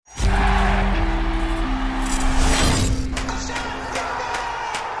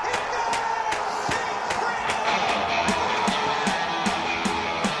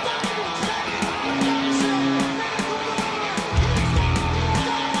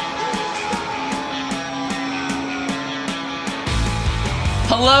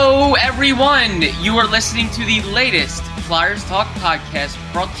Hello, everyone. You are listening to the latest Flyers Talk podcast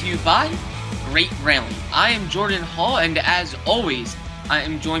brought to you by Great Railing. I am Jordan Hall, and as always, I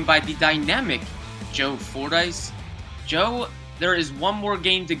am joined by the dynamic Joe Fordyce. Joe, there is one more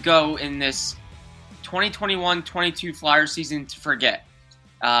game to go in this 2021-22 Flyers season to forget.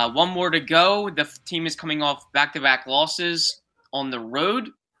 One more to go. The team is coming off back-to-back losses on the road,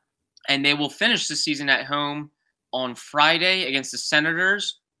 and they will finish the season at home on Friday against the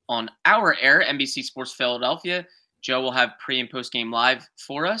Senators on our air, NBC Sports Philadelphia. Joe will have pre- and post-game live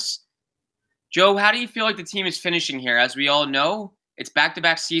for us. Joe, how do you feel like the team is finishing here? As we all know, it's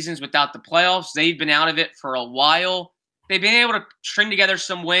back-to-back seasons without the playoffs. They've been out of it for a while. They've been able to string together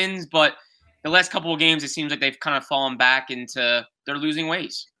some wins, but the last couple of games, it seems like they've kind of fallen back into their losing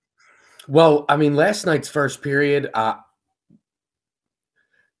ways. Well, I mean, last night's first period,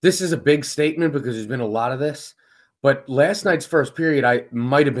 this is a big statement because there's been a lot of this. But last night's first period,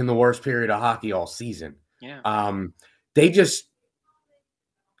 might have been the worst period of hockey all season. Yeah. They just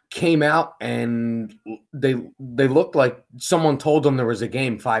came out and they looked like someone told them there was a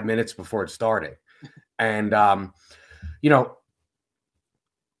game 5 minutes before it started. And, I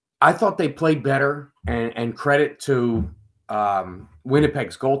thought they played better, and credit to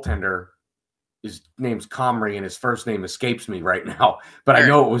Winnipeg's goaltender. His name's Comrie, and his first name escapes me right now, but Eric. I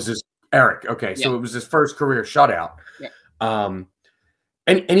know it was his Eric. Okay, so it was his first career shutout. Yeah.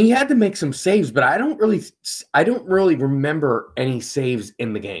 And he had to make some saves, but I don't really remember any saves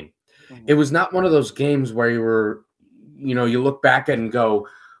in the game. Mm-hmm. It was not one of those games where you look back at and go,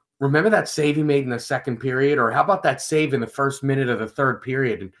 remember that save he made in the second period? Or how about that save in the first minute of the third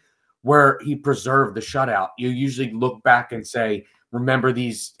period where he preserved the shutout? You usually look back and say, remember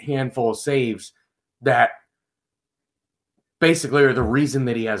these handful of saves that basically are the reason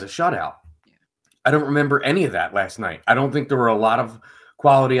that he has a shutout. Yeah. I don't remember any of that last night. I don't think there were a lot of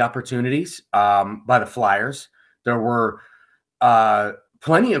quality opportunities by the Flyers. There were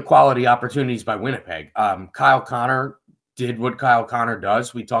plenty of quality opportunities by Winnipeg. Kyle Connor did what Kyle Connor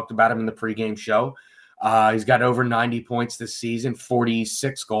does. We talked about him in the pregame show. He's got over 90 points this season,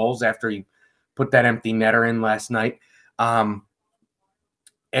 46 goals after he put that empty netter in last night.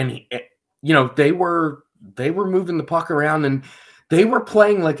 They were moving the puck around, and they were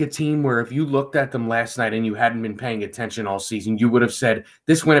playing like a team where if you looked at them last night and you hadn't been paying attention all season, you would have said,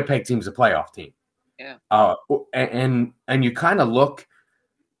 this Winnipeg team's a playoff team. Yeah. And you kind of look,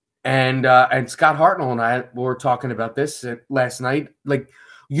 and Scott Hartnell and I were talking about this last night. Like,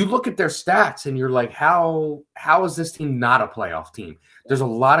 you look at their stats and you're like, how is this team not a playoff team? There's a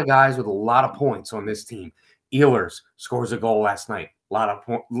lot of guys with a lot of points on this team. Ehlers scores a goal last night.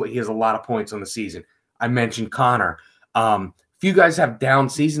 He has a lot of points on the season. I mentioned Connor. Few guys have down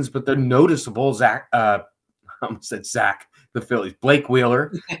seasons, but they're noticeable. Zach, I almost said Zach, the Phillies. Blake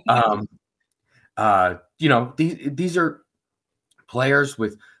Wheeler. These are players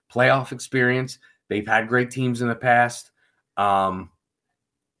with playoff experience. They've had great teams in the past. And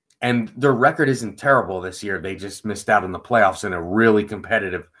their record isn't terrible this year. They just missed out on the playoffs in a really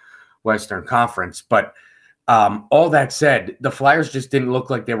competitive Western Conference. But all that said, the Flyers just didn't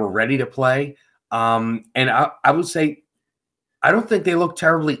look like they were ready to play. And I would say, I don't think they looked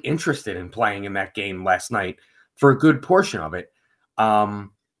terribly interested in playing in that game last night for a good portion of it.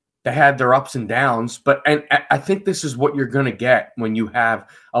 They had their ups and downs, but I think this is what you're going to get when you have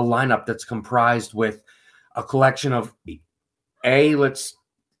a lineup that's comprised with a collection of let's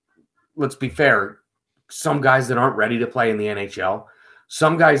be fair, some guys that aren't ready to play in the NHL,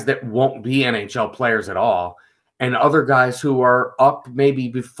 some guys that won't be NHL players at all, and other guys who are up maybe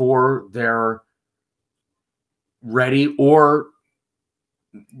before they're ready, or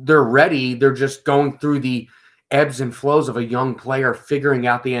they're ready. They're just going through the ebbs and flows of a young player figuring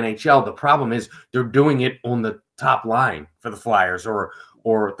out the NHL. The problem is they're doing it on the top line for the Flyers or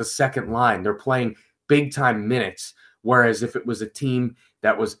the second line. They're playing big time minutes. Whereas if it was a team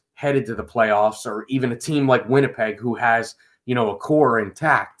that was headed to the playoffs, or even a team like Winnipeg who has, a core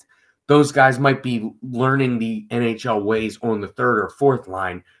intact, those guys might be learning the NHL ways on the third or fourth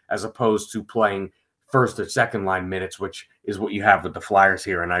line as opposed to playing first or second line minutes, which is what you have with the Flyers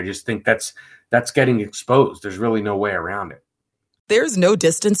here. And I just think that's getting exposed. There's really no way around it. There's no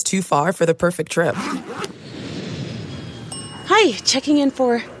distance too far for the perfect trip. Hi, checking in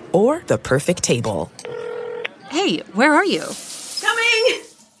for... Or the perfect table. Hey, where are you? Coming!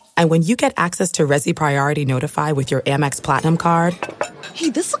 And when you get access to Resi Priority Notify with your Amex Platinum card... Hey,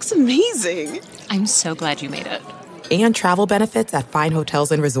 this looks amazing. I'm so glad you made it. And travel benefits at fine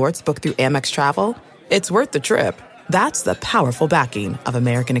hotels and resorts booked through Amex Travel... It's worth the trip. That's the powerful backing of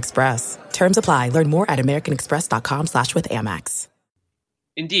American Express. Terms apply. Learn more at americanexpress.com/withAmex.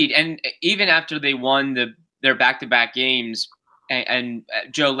 Indeed, and even after they won their back-to-back games, and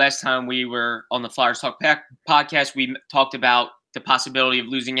Joe, last time we were on the Flyers Talk podcast, we talked about the possibility of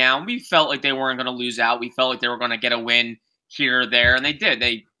losing out. We felt like they weren't going to lose out. We felt like they were going to get a win here or there, and they did.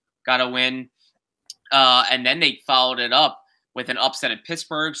 They got a win, and then they followed it up with an upset at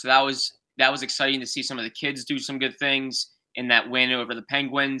Pittsburgh. So that was exciting to see some of the kids do some good things in that win over the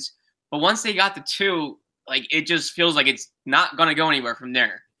Penguins. But once they got the 2, like, it just feels like it's not going to go anywhere from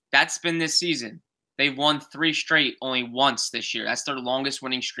there. That's been this season. They've won 3 straight only once this year. That's their longest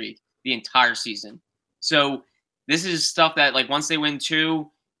winning streak the entire season. So this is stuff that, like, once they win 2,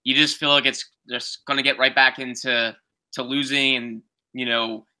 you just feel like it's just going to get right back into losing and, you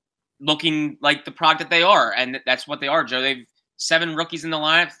know, looking like the product that they are. And that's what they are, Joe. They've 7 rookies in the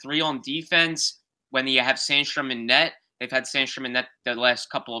lineup, 3 on defense. When you have Sandstrom in net, they've had Sandstrom in net the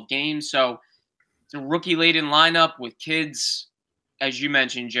last couple of games. So it's a rookie-laden lineup with kids, as you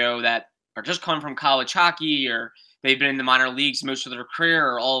mentioned, Joe, that are just coming from college hockey, or they've been in the minor leagues most of their career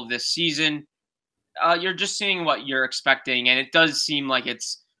or all of this season. You're just seeing what you're expecting, and it does seem like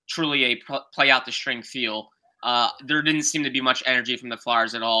it's truly a play-out-the-string feel. There didn't seem to be much energy from the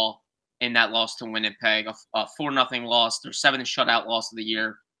Flyers at all in that loss to Winnipeg, a 4-0 loss, their 7th shutout loss of the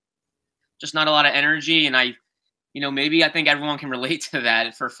year. Just not a lot of energy, and maybe I think everyone can relate to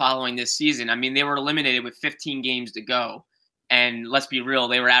that for following this season. I mean, they were eliminated with 15 games to go. And let's be real,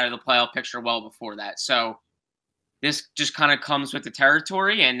 they were out of the playoff picture well before that. So this just kind of comes with the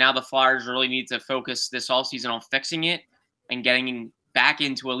territory. And now the Flyers really need to focus this offseason on fixing it and getting back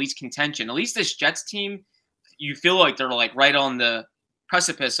into at least contention. At least this Jets team, you feel like they're like right on the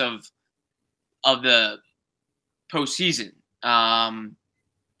precipice of the postseason.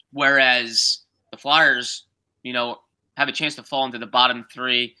 Whereas the Flyers, have a chance to fall into the bottom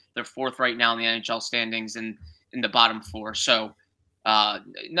 3. They're 4th right now in the NHL standings and in the bottom 4. So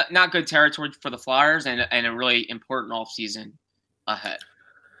not good territory for the Flyers and a really important offseason ahead.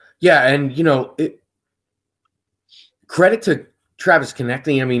 Yeah, and, credit to Travis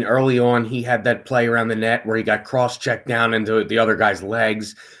Konechny. I mean, early on, he had that play around the net where he got cross-checked down into the other guy's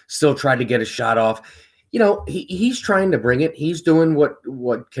legs, still tried to get a shot off. He's trying to bring it. He's doing what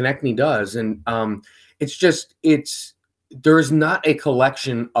Konechny does. And there's not a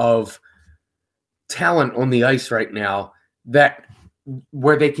collection of talent on the ice right now that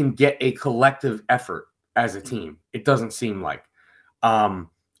where they can get a collective effort as a team. It doesn't seem like. And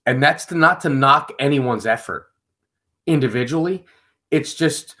that's not to knock anyone's effort individually. It's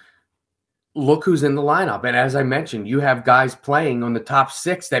just look who's in the lineup. And as I mentioned, you have guys playing on the top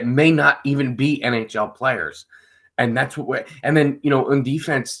 6 that may not even be NHL players. And that's what and then, on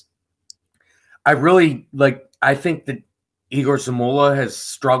defense, I think that Igor Zamula has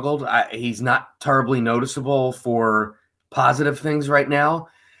struggled. He's not terribly noticeable for positive things right now.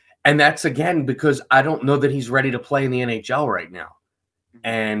 And that's, again, because I don't know that he's ready to play in the NHL right now.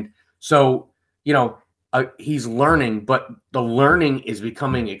 And so, he's learning, but the learning is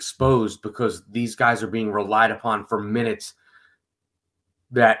becoming exposed because these guys are being relied upon for minutes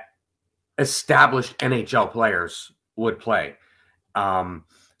that established NHL players would play. And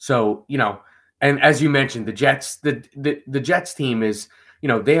as you mentioned, the Jets, the Jets team is,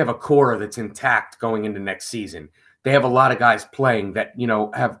 they have a core that's intact going into next season. They have a lot of guys playing that,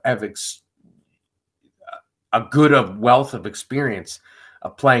 have a good wealth of experience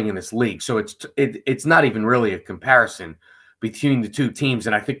of playing in this league. So it's not even really a comparison between the two teams.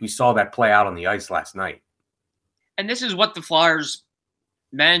 And I think we saw that play out on the ice last night. And this is what the Flyers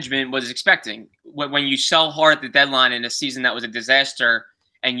management was expecting. When you sell hard at the deadline in a season that was a disaster,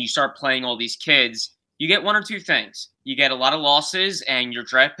 and you start playing all these kids, you get one or two things. You get a lot of losses and your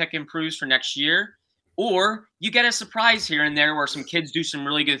draft pick improves for next year, or you get a surprise here and there where some kids do some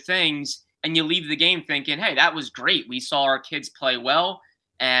really good things and you leave the game thinking, hey, that was great. We saw our kids play well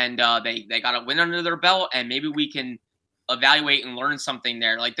and they got a win under their belt and maybe we can evaluate and learn something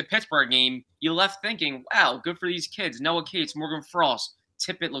there. Like the Pittsburgh game, you left thinking, wow, good for these kids. Noah Cates, Morgan Frost,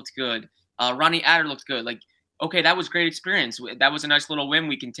 Tippett looked good. Ronnie Adder looked good. Like, okay, that was great experience. That was a nice little win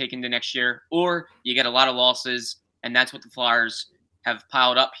we can take into next year. Or you get a lot of losses, and that's what the Flyers have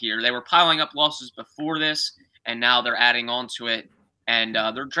piled up here. They were piling up losses before this, and now they're adding on to it. And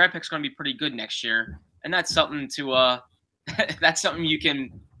their draft pick's going to be pretty good next year. And that's something to that's something you can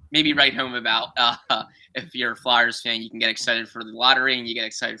maybe write home about. If you're a Flyers fan, you can get excited for the lottery and you get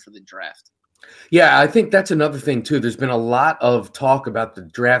excited for the draft. Yeah, I think that's another thing, too. There's been a lot of talk about the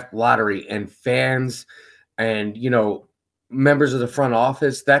draft lottery and fans and, members of the front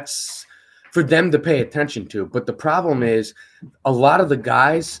office. That's for them to pay attention to. But the problem is a lot of the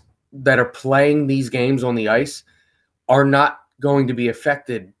guys that are playing these games on the ice are not going to be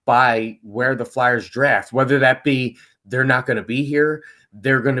affected by where the Flyers draft, whether that be they're not going to be here,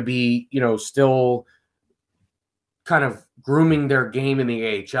 they're going to be, still kind of grooming their game in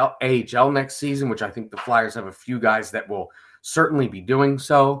the AHL next season, which I think the Flyers have a few guys that will certainly be doing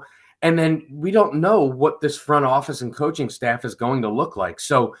so. And then we don't know what this front office and coaching staff is going to look like.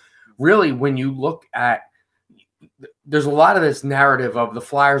 So really, when you look at, there's a lot of this narrative of the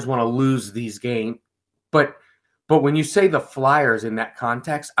Flyers want to lose these games, but when you say the Flyers in that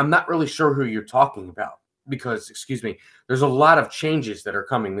context, I'm not really sure who you're talking about because, there's a lot of changes that are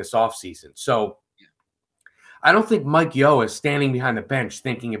coming this offseason. So I don't think Mike Yeo is standing behind the bench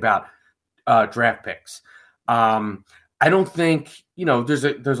thinking about draft picks. I don't think, there's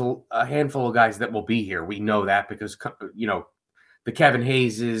a handful of guys that will be here. We know that because, the Kevin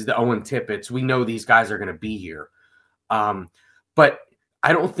Hayeses, the Owen Tippett's, we know these guys are going to be here. But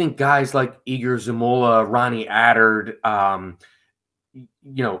I don't think guys like Igor Zamula, Ronnie Attard,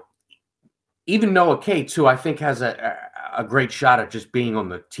 even Noah Cates, who I think has a great shot at just being on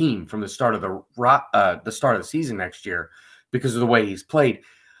the team from the start of the season next year because of the way he's played.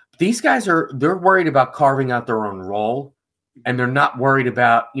 These guys they're worried about carving out their own role, and they're not worried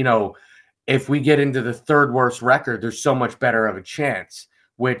about, if we get into the third worst record, there's so much better of a chance,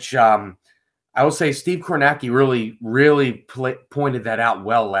 which I will say Steve Kornacki really pointed that out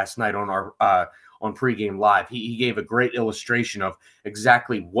well last night on our on Pregame Live. He gave a great illustration of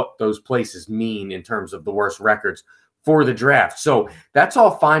exactly what those places mean in terms of the worst records for the draft. So that's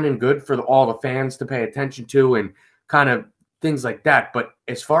all fine and good for all the fans to pay attention to and kind of things like that. But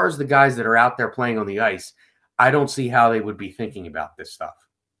as far as the guys that are out there playing on the ice, I don't see how they would be thinking about this stuff.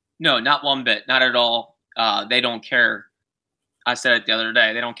 No, not one bit. Not at all. They don't care. I said it the other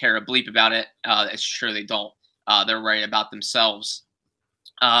day. They don't care a bleep about it. It's true they don't. They're worried about themselves.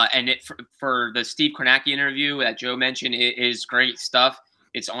 And for the Steve Kornacki interview that Joe mentioned, it is great stuff.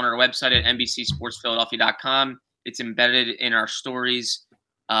 It's on our website at NBCSportsPhiladelphia.com. It's embedded in our stories,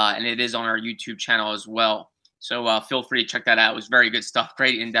 and it is on our YouTube channel as well. So feel free to check that out. It was very good stuff.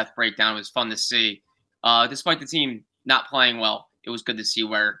 Great in-depth breakdown. It was fun to see. Despite the team not playing well, it was good to see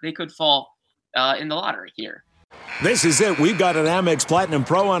where they could fall in the lottery here. This is it. We've got an Amex Platinum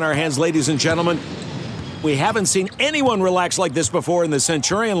Pro on our hands, ladies and gentlemen. We haven't seen anyone relax like this before in the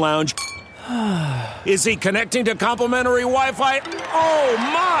Centurion Lounge. Is he connecting to complimentary Wi-Fi? Oh,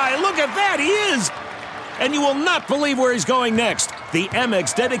 my. Look at that. He is. And you will not believe where he's going next. The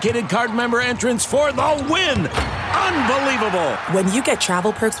Amex dedicated card member entrance for the win. Unbelievable. When you get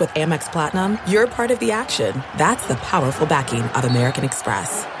travel perks with Amex Platinum, you're part of the action. That's the powerful backing of American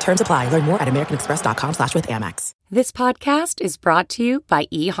Express. Terms apply. Learn more at americanexpress.com/withAmex. This podcast is brought to you by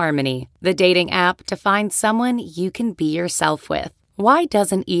eHarmony, the dating app to find someone you can be yourself with. Why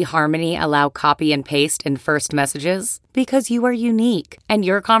doesn't eHarmony allow copy and paste in first messages? Because you are unique, and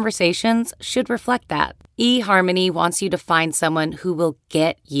your conversations should reflect that. eHarmony wants you to find someone who will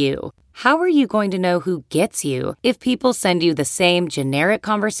get you. How are you going to know who gets you if people send you the same generic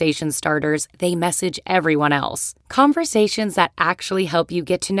conversation starters they message everyone else? Conversations that actually help you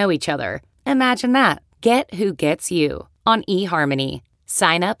get to know each other. Imagine that. Get who gets you on eHarmony.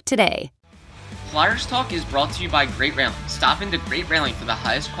 Sign up today. Flyers Talk is brought to you by Great Railing. Stop into Great Railing for the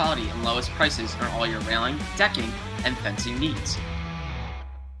highest quality and lowest prices on all your railing, decking, and fencing needs.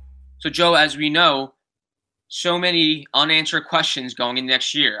 So, Joe, as we know, so many unanswered questions going in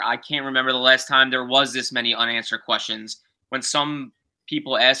next year. I can't remember the last time there was this many unanswered questions. When some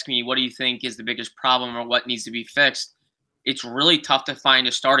people ask me, what do you think is the biggest problem or what needs to be fixed? It's really tough to find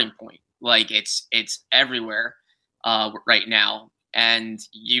a starting point. Like it's everywhere right now. And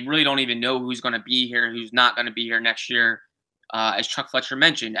you really don't even know who's going to be here, who's not going to be here next year. As Chuck Fletcher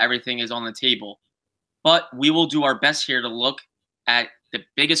mentioned, everything is on the table. But we will do our best here to look at the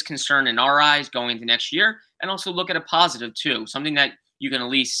biggest concern in our eyes going into next year and also look at a positive too, something that you can at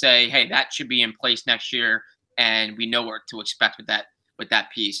least say, hey, that should be in place next year and we know what to expect with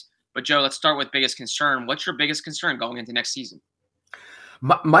that piece. But Joe, let's start with biggest concern. What's your biggest concern going into next season?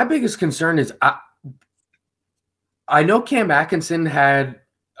 My biggest concern is I know Cam Atkinson had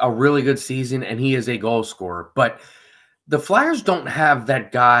a really good season and he is a goal scorer, but the Flyers don't have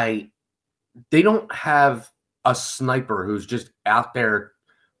that guy. They don't have a sniper who's just out there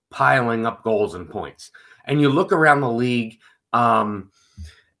piling up goals and points. And you look around the league and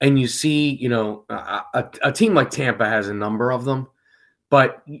you see, a team like Tampa has a number of them,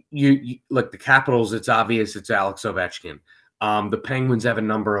 but you like the Capitals, it's obvious it's Alex Ovechkin. The Penguins have a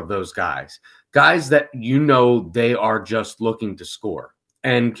number of those guys that they are just looking to score.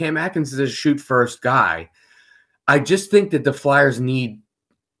 And Cam Atkinson is a shoot-first guy. I just think that the Flyers need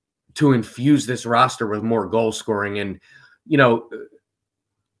to infuse this roster with more goal scoring. And,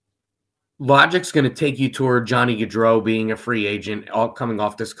 logic's going to take you toward Johnny Gaudreau being a free agent, all coming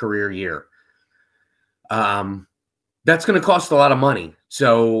off this career year. That's going to cost a lot of money.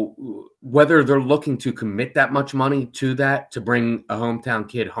 So whether they're looking to commit that much money to that to bring a hometown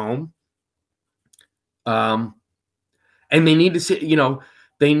kid home, and they need to see,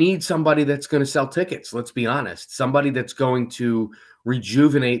 they need somebody that's going to sell tickets. Let's be honest, somebody that's going to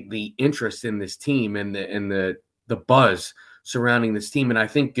rejuvenate the interest in this team and the buzz surrounding this team. And I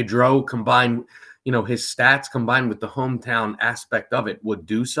think Gaudreau combined, his stats combined with the hometown aspect of it would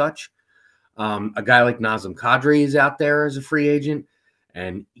do such. A guy like Nazem Kadri is out there as a free agent.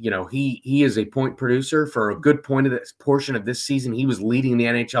 And, he is a point producer for a good portion of this season. He was leading the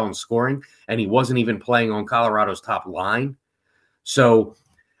NHL in scoring, and he wasn't even playing on Colorado's top line. So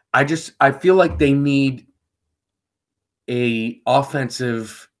I feel like they need a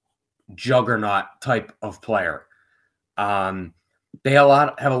offensive juggernaut type of player. They have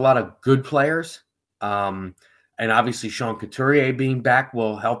a lot of good players. And obviously Sean Couturier being back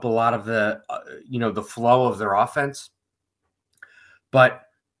will help a lot of the flow of their offense. But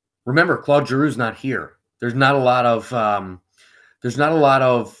remember, Claude Giroux's not here. There's not a lot of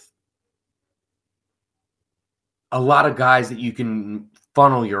guys that you can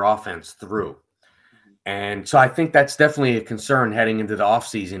funnel your offense through. And so I think that's definitely a concern heading into the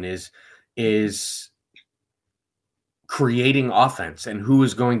offseason is creating offense, and who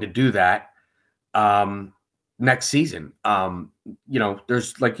is going to do that next season.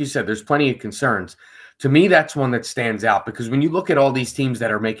 There's, like you said, there's plenty of concerns. To me, that's one that stands out, because when you look at all these teams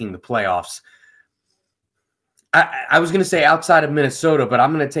that are making the playoffs, I was going to say outside of Minnesota, but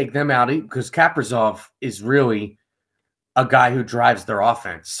I'm going to take them out because Kaprizov is really a guy who drives their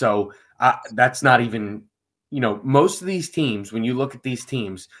offense. So that's not even, most of these teams, when you look at these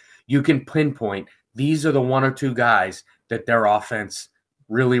teams, you can pinpoint these are the one or two guys that their offense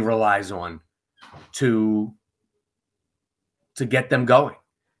really relies on to get them going.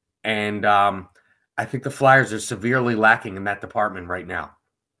 And I think the Flyers are severely lacking in that department right now.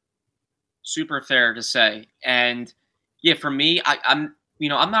 Super fair to say. And yeah, for me, I'm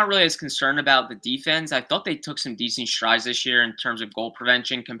not really as concerned about the defense. I thought they took some decent strides this year in terms of goal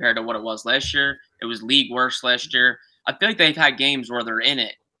prevention compared to what it was last year. It was league worst last year. I feel like they've had games where they're in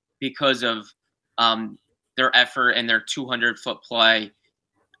it because of their effort and their 200-foot play.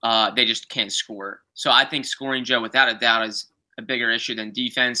 They just can't score. So I think scoring, Joe, without a doubt, is a bigger issue than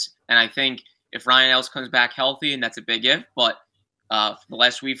defense. And I think if Ryan Ellis comes back healthy, and that's a big if, but the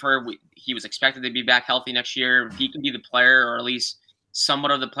last we've heard, he was expected to be back healthy next year. If he can be the player, or at least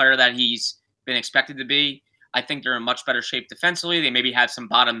somewhat of the player that he's been expected to be, I think they're in much better shape defensively. They maybe have some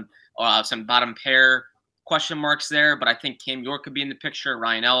bottom pair question marks there, but I think Cam York could be in the picture,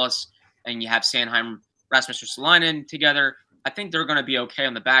 Ryan Ellis, and you have Sanheim, Rasmus Ristolainen together. I think they're going to be okay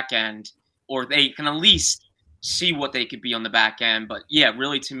on the back end, or they can at least see what they could be on the back end. But yeah,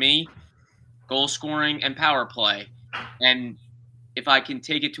 really, to me, goal scoring and power play. And if I can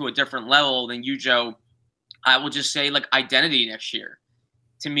take it to a different level than you, Joe, I will just say identity next year.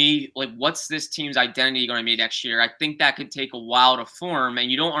 To me, what's this team's identity going to be next year? I think that could take a while to form, and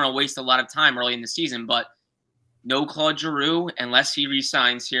you don't want to waste a lot of time early in the season, but no Claude Giroux unless he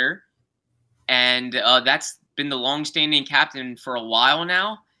resigns here. And that's been the long-standing captain for a while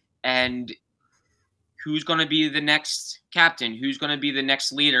now. And who's going to be the next captain? Who's going to be the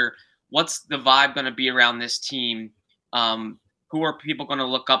next leader? What's the vibe going to be around this team? Who are people going to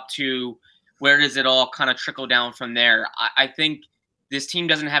look up to? Where does it all kind of trickle down from there? I think this team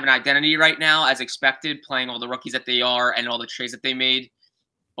doesn't have an identity right now, as expected, playing all the rookies that they are and all the trades that they made.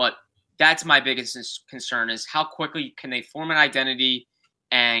 But that's my biggest concern, is how quickly can they form an identity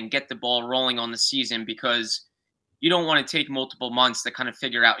and get the ball rolling on the season, because you don't want to take multiple months to kind of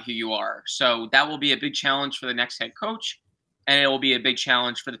figure out who you are. So that will be a big challenge for the next head coach, and it will be a big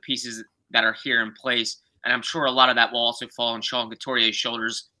challenge for the pieces that are here in place. And I'm sure a lot of that will also fall on Sean Couturier's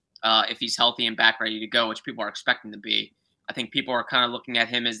shoulders if he's healthy and back ready to go, which people are expecting to be. I think people are kind of looking at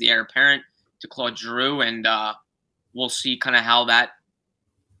him as the heir apparent to Claude Giroux, and we'll see kind of how that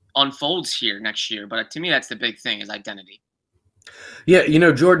unfolds here next year. But to me, that's the big thing, is identity. Yeah,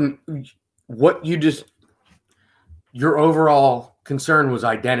 Jordan, your overall concern was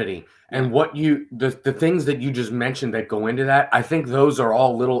identity. And the things that you just mentioned that go into that, I think those are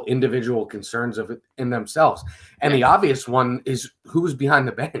all little individual concerns in themselves. And the obvious one is who's behind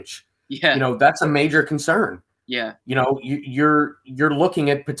the bench. Yeah. That's a major concern. Yeah. You're looking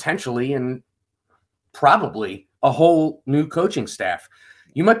at potentially and probably a whole new coaching staff.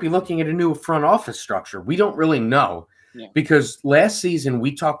 You might be looking at a new front office structure. We don't really know. Yeah. Because last season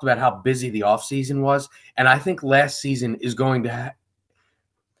we talked about how busy the offseason was, and I think last season is going to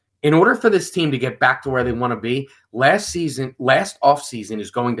in order for this team to get back to where they want to be, last offseason is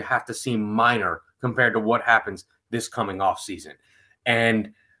going to have to seem minor compared to what happens this coming offseason.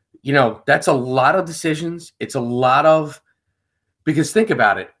 And, that's a lot of decisions. It's a lot of – because think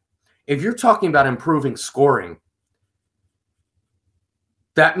about it. If you're talking about improving scoring,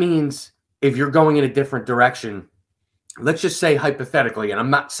 that means if you're going in a different direction, let's just say hypothetically, and I'm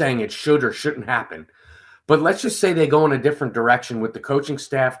not saying it should or shouldn't happen, but let's just say they go in a different direction with the coaching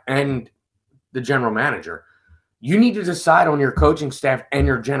staff and the general manager. You need to decide on your coaching staff and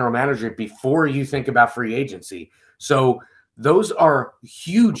your general manager before you think about free agency. So those are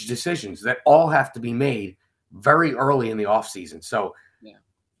huge decisions that all have to be made very early in the offseason. So,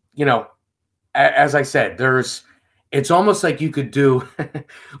 as I said, it's almost like you could do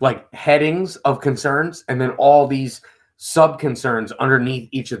like headings of concerns and then all these sub concerns underneath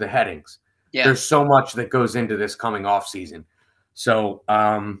each of the headings. Yeah. There's so much that goes into this coming off season. So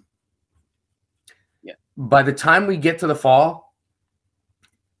by the time we get to the fall,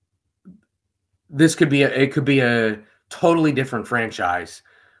 it could be a totally different franchise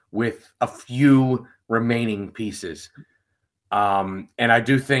with a few remaining pieces. And I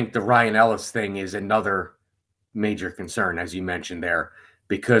do think the Ryan Ellis thing is another major concern, as you mentioned there,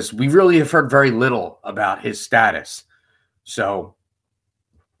 because we really have heard very little about his status. So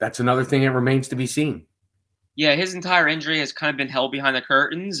that's another thing that remains to be seen. Yeah, his entire injury has kind of been held behind the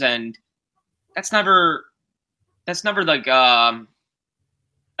curtains, and that's never like a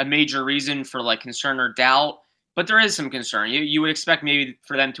major reason for like concern or doubt. But there is some concern. You would expect maybe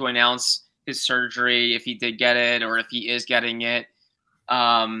for them to announce his surgery if he did get it or if he is getting it.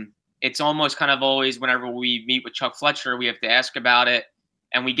 It's almost kind of always whenever we meet with Chuck Fletcher, we have to ask about it,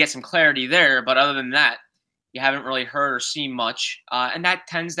 and we get some clarity there. But other than that, you haven't really heard or seen much. And that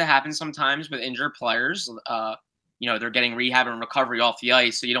tends to happen sometimes with injured players. They're getting rehab and recovery off the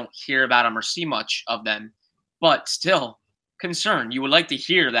ice, so you don't hear about them or see much of them. But still, concern. You would like to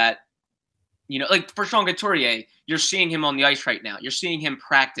hear that, like for Sean Couturier, you're seeing him on the ice right now. You're seeing him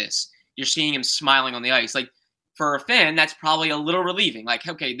practice. You're seeing him smiling on the ice. Like, for a fan, that's probably a little relieving. Like,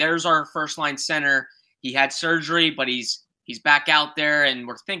 okay, there's our first-line center. He had surgery, but he's back out there, and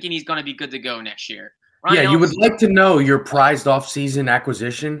we're thinking he's going to be good to go next year. You would like to know your prized off-season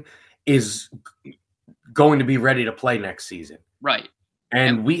acquisition is going to be ready to play next season. Right.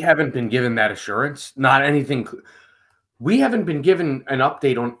 And we haven't been given that assurance. Not anything. We haven't been given an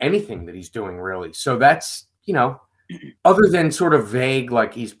update on anything that he's doing, really. So that's, other than sort of vague,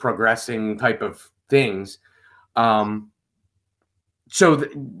 like he's progressing type of things. To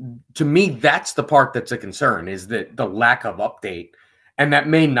me, that's the part that's a concern, is that the lack of update. And that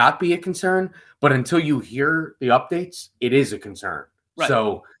may not be a concern, but until you hear the updates, it is a concern. Right.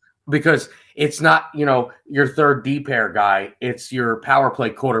 So, because it's not, your third D pair guy, it's your power play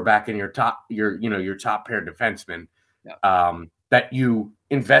quarterback and your top pair defenseman that you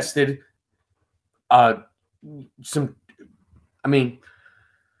invested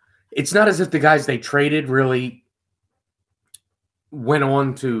it's not as if the guys they traded really went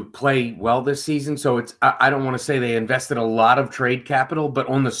on to play well this season. So I don't want to say they invested a lot of trade capital, but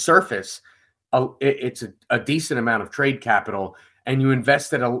on the surface, it's a decent amount of trade capital, and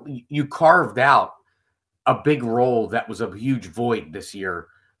you carved out a big role that was a huge void this year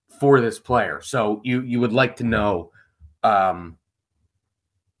for this player. So you would like to know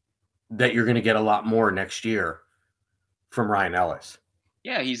that you're going to get a lot more next year from Ryan Ellis.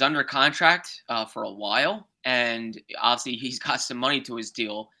 Yeah, he's under contract for a while, and obviously he's got some money to his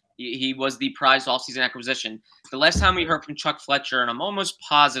deal. He was the prized offseason acquisition. The last time we heard from Chuck Fletcher, and I'm almost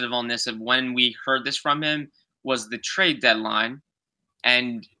positive on this of when we heard this from him, was the trade deadline.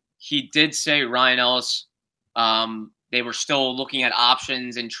 And he did say Ryan Ellis, they were still looking at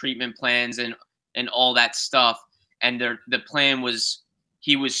options and treatment plans and all that stuff. And the plan was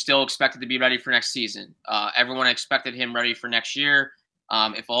he was still expected to be ready for next season. Everyone expected him ready for next year.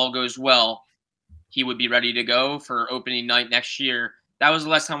 If all goes well, he would be ready to go for opening night next year. That was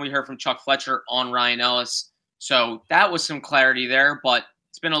the last time we heard from Chuck Fletcher on Ryan Ellis. So that was some clarity there, but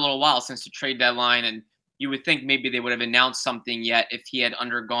it's been a little while since the trade deadline, and you would think maybe they would have announced something yet if he had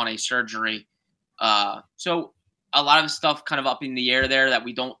undergone a surgery. So a lot of stuff kind of up in the air there that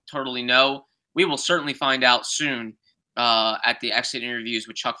we don't totally know. We will certainly find out soon at the exit interviews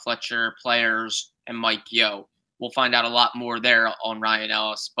with Chuck Fletcher, players, and Mike Yeo. We'll find out a lot more there on Ryan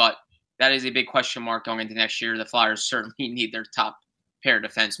Ellis, but that is a big question mark going into next year. The Flyers certainly need their top pair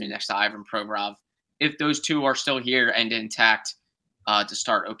defensemen next to Ivan Provorov if those two are still here and intact to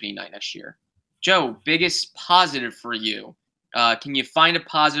start opening night next year. Joe, biggest positive for you. Can you find a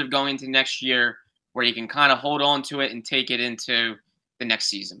positive going into next year where you can kind of hold on to it and take it into the next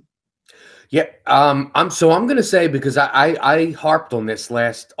season? Yeah, I'm going to say, because I harped on this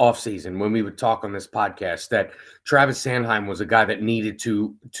last offseason when we would talk on this podcast, that Travis Sanheim was a guy that needed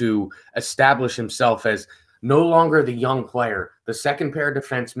to establish himself as no longer the young player, the second pair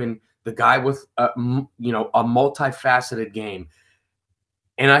defenseman, the guy with a multifaceted game.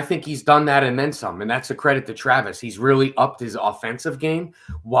 And I think he's done that and then some, and that's a credit to Travis. He's really upped his offensive game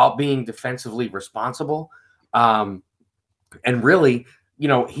while being defensively responsible. And really,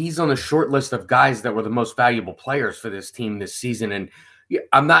 he's on a short list of guys that were the most valuable players for this team this season. And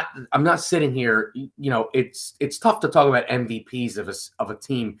I'm not sitting here, it's tough to talk about MVPs of a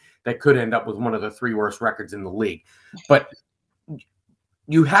team that could end up with one of the 3 worst records in the league. But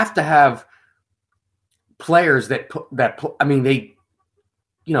you have to have players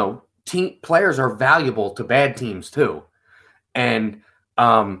team players are valuable to bad teams too. And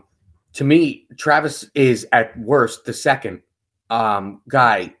to me, Travis is at worst the second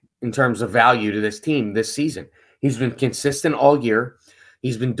guy in terms of value to this team this season. He's been consistent all year.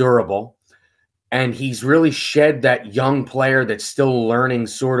 He's been durable, and he's really shed that young player that's still learning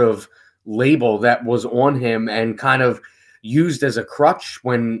sort of label that was on him and kind of used as a crutch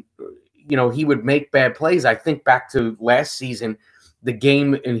when, he would make bad plays. I think back to last season, the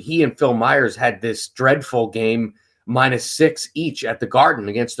game, and he and Phil Myers had this dreadful game, -6 each at the Garden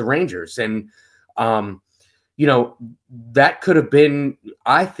against the Rangers. And, that could have been,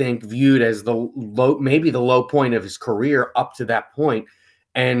 I think, viewed as maybe the low point of his career up to that point.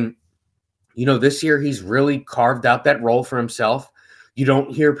 And, this year he's really carved out that role for himself. You don't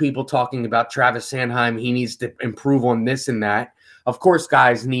hear people talking about Travis Sanheim. He needs to improve on this and that. Of course,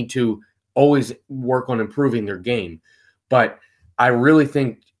 guys need to always work on improving their game. But I really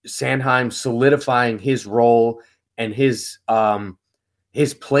think Sanheim solidifying his role and his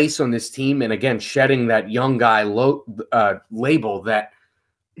place on this team, and again, shedding that young guy label that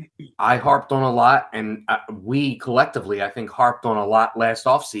I harped on a lot, and we collectively, I think, harped on a lot last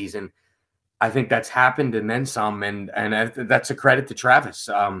offseason. I think that's happened and then some, and that's a credit to Travis.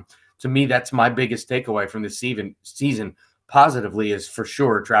 To me, that's my biggest takeaway from this season positively is for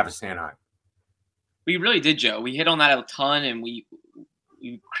sure Travis Sanheim. We really did, Joe. We hit on that a ton, and we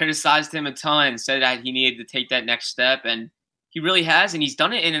criticized him a ton and said that he needed to take that next step, and he really has, and he's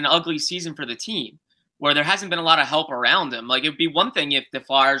done it in an ugly season for the team where there hasn't been a lot of help around him. Like, it'd be one thing if the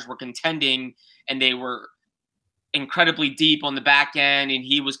Flyers were contending and they were incredibly deep on the back end and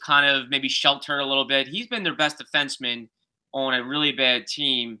he was kind of maybe sheltered a little bit. He's been their best defenseman on a really bad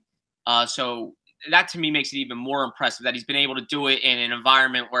team. So that to me makes it even more impressive that he's been able to do it in an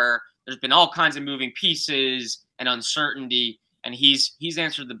environment where there's been all kinds of moving pieces and uncertainty, and he's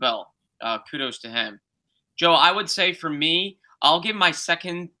answered the bell. Kudos to him. Joe, I would say for me, I'll give my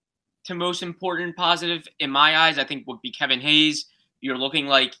second to most important positive in my eyes, I think, would be Kevin Hayes. You're looking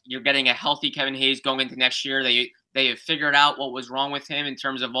like you're getting a healthy Kevin Hayes going into next year. They have figured out what was wrong with him in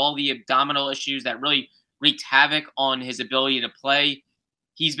terms of all the abdominal issues that really wreaked havoc on his ability to play.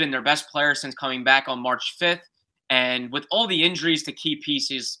 He's been their best player since coming back on March 5th. And with all the injuries to key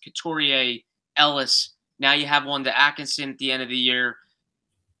pieces, Couturier, Ellis, now you have one to Atkinson at the end of the year.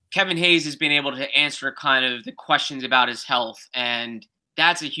 Kevin Hayes has been able to answer kind of the questions about his health, and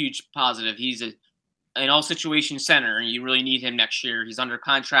that's a huge positive. He's an all-situation center, and you really need him next year. He's under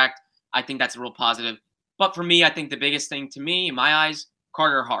contract. I think that's a real positive. But for me, I think the biggest thing to me, in my eyes,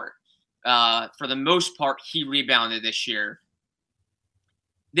 Carter Hart. For the most part, he rebounded this year.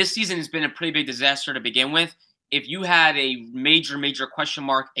 This season has been a pretty big disaster to begin with. If you had a major question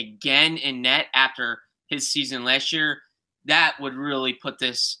mark again in net after his season last year, that would really put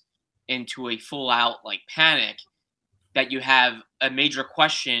this into a full-out panic, that you have a major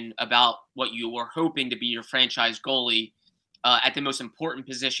question about what you were hoping to be your franchise goalie at the most important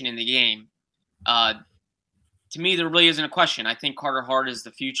position in the game. To me, there really isn't a question. I think Carter Hart is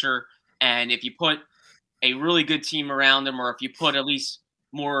the future, and if you put a really good team around him, or if you put at least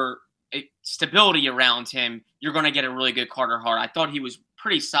more stability around him, you're going to get a really good Carter Hart. I thought he was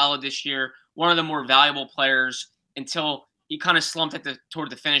pretty solid this year, one of the more valuable players until he kind of slumped toward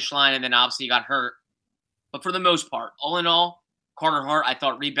the finish line, and then obviously he got hurt. But for the most part, all in all, Carter Hart, I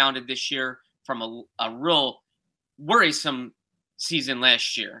thought, rebounded this year from a real worrisome season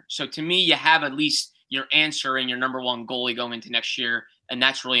last year. So to me, you have at least your answer and your number one goalie going into next year, and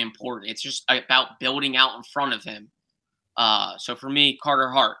that's really important. It's just about building out in front of him. So for me, Carter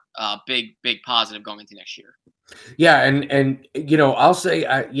Hart, big positive going into next year. Yeah, and I'll say,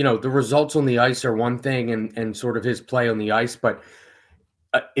 the results on the ice are one thing, and sort of his play on the ice, but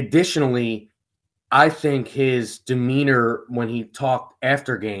additionally, I think his demeanor when he talked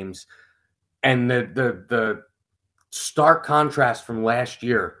after games and the stark contrast from last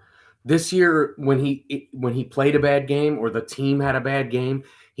year. This year, when he played a bad game or the team had a bad game,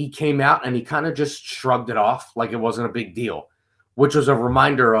 he came out and he kind of just shrugged it off like it wasn't a big deal, which was a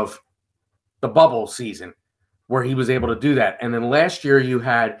reminder of the bubble season where he was able to do that. And then last year you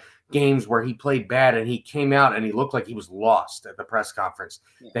had games where he played bad and he came out and he looked like he was lost at the press conference,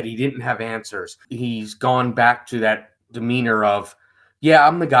 that he didn't have answers. He's gone back to that demeanor of, yeah,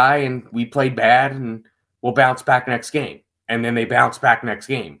 I'm the guy and we played bad and we'll bounce back next game. And then they bounce back next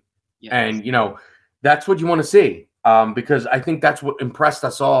game. Yes. And, that's what you want to see, because I think that's what impressed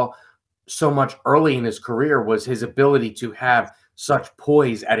us all so much early in his career was his ability to have such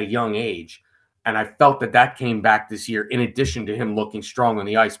poise at a young age. And I felt that came back this year in addition to him looking strong on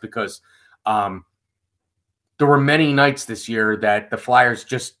the ice, because there were many nights this year that the Flyers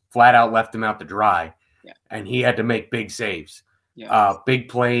just flat out left him out to dry. Yeah. And he had to make big saves, big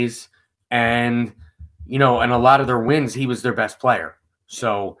plays. And, and a lot of their wins, he was their best player.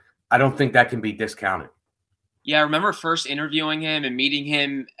 So I don't think that can be discounted. Yeah, I remember first interviewing him and meeting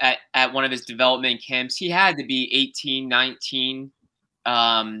him at one of his development camps. He had to be 18, 19.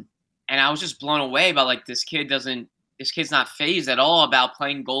 And I was just blown away by this kid's not fazed at all about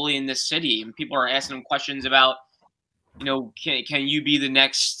playing goalie in this city. And people are asking him questions about, can you be the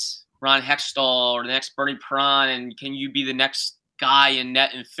next Ron Hextall or the next Bernie Perron? And can you be the next guy in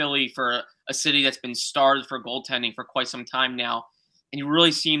net in Philly for a city that's been starved for goaltending for quite some time now? And he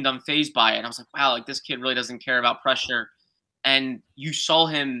really seemed unfazed by it. And I was like, wow, this kid really doesn't care about pressure. And you saw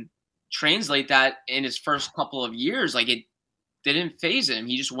him translate that in his first couple of years. It didn't faze him.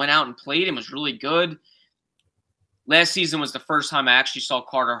 He just went out and played and was really good. Last season was the first time I actually saw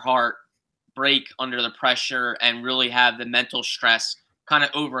Carter Hart break under the pressure and really have the mental stress kind of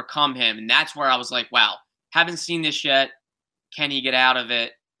overcome him. And that's where I was like, wow, haven't seen this yet. Can he get out of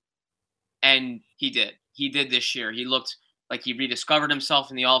it? And he did. He did this year. He looked like he rediscovered himself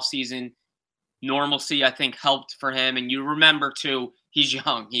in the offseason. Normalcy, I think, helped for him. And you remember, too, he's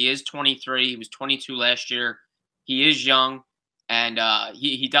young. He is 23. He was 22 last year. He is young. And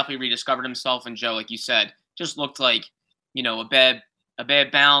he definitely rediscovered himself. And Joe, like you said, just looked like, a bad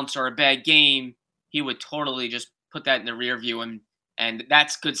bounce or a bad game. He would totally just put that in the rear view. And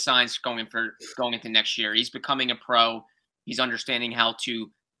that's good signs going into next year. He's becoming a pro. He's understanding how to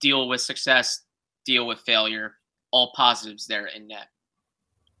deal with success, deal with failure. All positives there in net.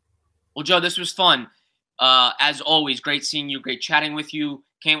 Well, Joe, this was fun. As always, great seeing you, great chatting with you.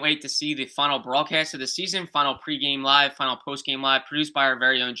 Can't wait to see the final broadcast of the season, final pregame live, final postgame live, produced by our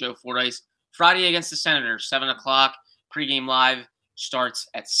very own Joe Fordyce. Friday against the Senators, 7 o'clock. Pregame live starts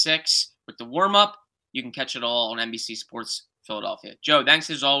at 6 with the warm-up. You can catch it all on NBC Sports Philadelphia. Joe, thanks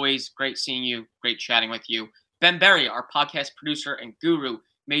as always. Great seeing you, great chatting with you. Ben Berry, our podcast producer and guru,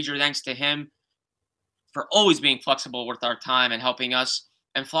 major thanks to him for always being flexible with our time and helping us.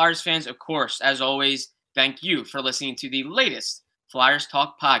 And Flyers fans, of course, as always, thank you for listening to the latest Flyers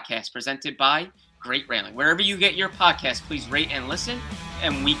Talk podcast presented by Great Railing. Wherever you get your podcast, please rate and listen,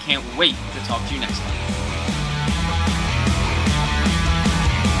 and we can't wait to talk to you next time.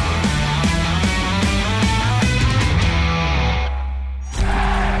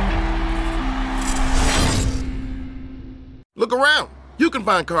 Look around. You can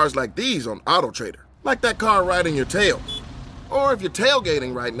find cars like these on AutoTrader. Like that car riding your tail. Or if you're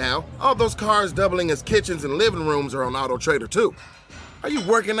tailgating right now, all those cars doubling as kitchens and living rooms are on AutoTrader too. Are you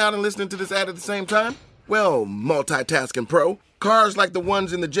working out and listening to this ad at the same time? Well, multitasking pro, cars like the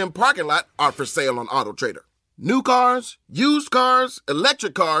ones in the gym parking lot are for sale on AutoTrader. New cars, used cars,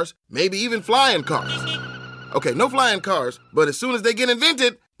 electric cars, maybe even flying cars. Okay, no flying cars, but as soon as they get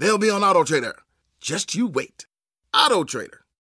invented, they'll be on AutoTrader. Just you wait. AutoTrader.